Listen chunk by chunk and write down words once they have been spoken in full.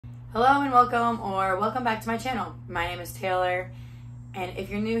Hello and welcome, or welcome back to my channel. My name is Taylor, and if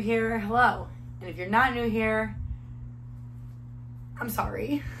you're new here, hello. And if you're not new here, I'm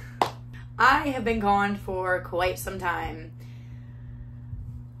sorry. I have been gone for quite some time.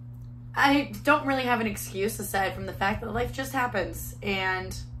 I don't really have an excuse aside from the fact that life just happens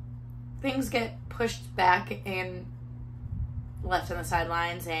and things get pushed back and left on the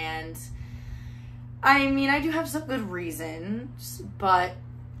sidelines, and I mean, I do have some good reasons, but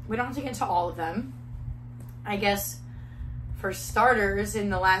we don't have to get into all of them. I guess for starters, in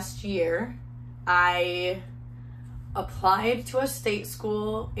the last year, I applied to a state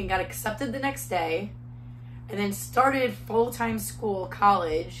school and got accepted the next day, and then started full-time school,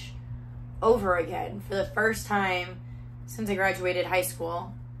 college, over again for the first time since I graduated high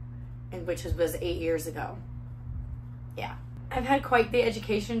school, and which was 8 years ago. Yeah. I've had quite the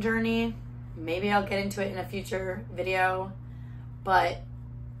education journey. Maybe I'll get into it in a future video, but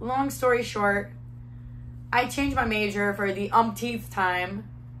long story short, I changed my major for the umpteenth time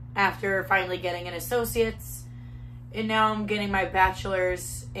after finally getting an associate's, and now I'm getting my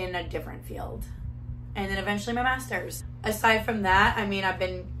bachelor's in a different field, and then eventually my master's. Aside from that, I mean, I've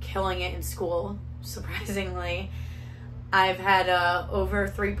been killing it in school, surprisingly. I've had over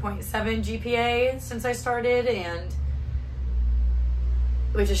 3.7 GPA since I started, and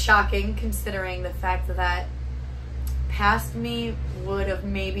which is shocking considering the fact that past me would have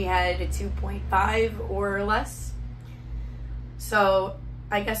maybe had a 2.5 or less. So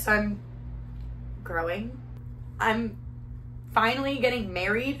I guess I'm growing. I'm finally getting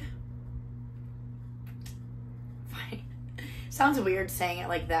married. Sounds weird saying it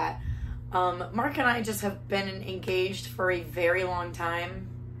like that. Mark and I just have been engaged for a very long time.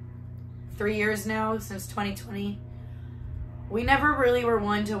 3 years now, since 2020. We never really were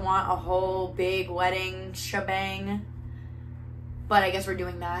one to want a whole big wedding shebang, but I guess we're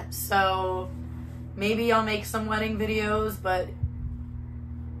doing that. So maybe I'll make some wedding videos, but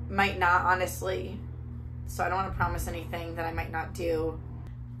might not, honestly. So I don't want to promise anything that I might not do.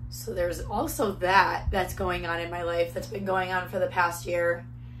 So there's also that's going on in my life, that's been going on for the past year.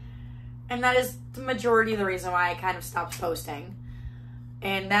 And that is the majority of the reason why I kind of stopped posting.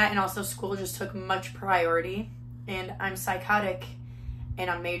 And that, and also school just took much priority. And I'm psychotic, and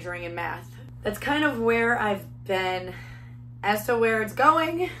I'm majoring in math. That's kind of where I've been. As to where it's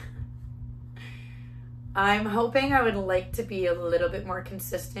going, I'm hoping I would like to be a little bit more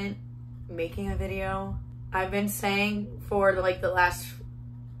consistent making a video. I've been saying for like the last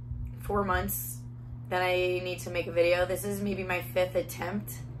 4 months that I need to make a video. This is maybe my 5th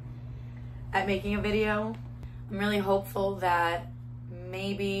attempt at making a video. I'm really hopeful that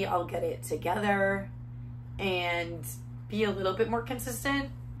maybe I'll get it together and be a little bit more consistent.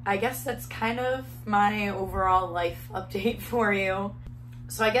 I guess that's kind of my overall life update for you.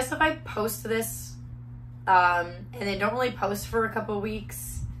 So I guess if I post this and then don't really post for a couple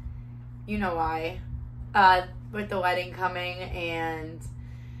weeks, you know why. With the wedding coming and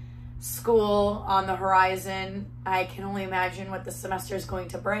school on the horizon, I can only imagine what the semester is going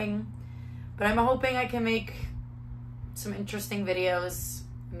to bring. But I'm hoping I can make some interesting videos,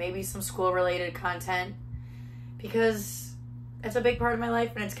 maybe some school-related content, because it's a big part of my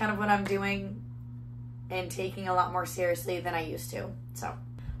life, and it's kind of what I'm doing and taking a lot more seriously than I used to.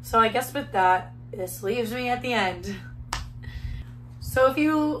 So I guess with that, this leaves me at the end. So if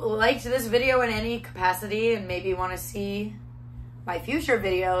you liked this video in any capacity and maybe want to see my future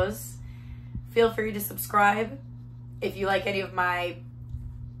videos, feel free to subscribe. If you like any of my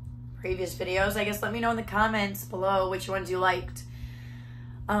previous videos, I guess let me know in the comments below which ones you liked.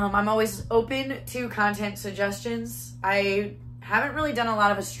 I'm always open to content suggestions. I haven't really done a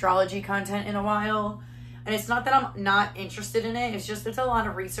lot of astrology content in a while, and it's not that I'm not interested in it, it's just there's a lot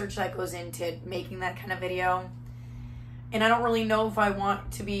of research that goes into making that kind of video, and I don't really know if I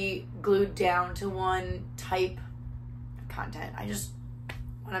want to be glued down to one type of content. I just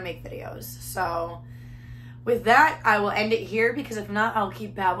want to make videos. So with that, I will end it here, because if not, I'll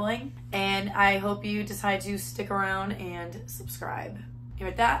keep babbling, and I hope you decide to stick around and subscribe. And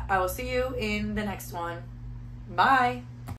with that, I will see you in the next one. Bye.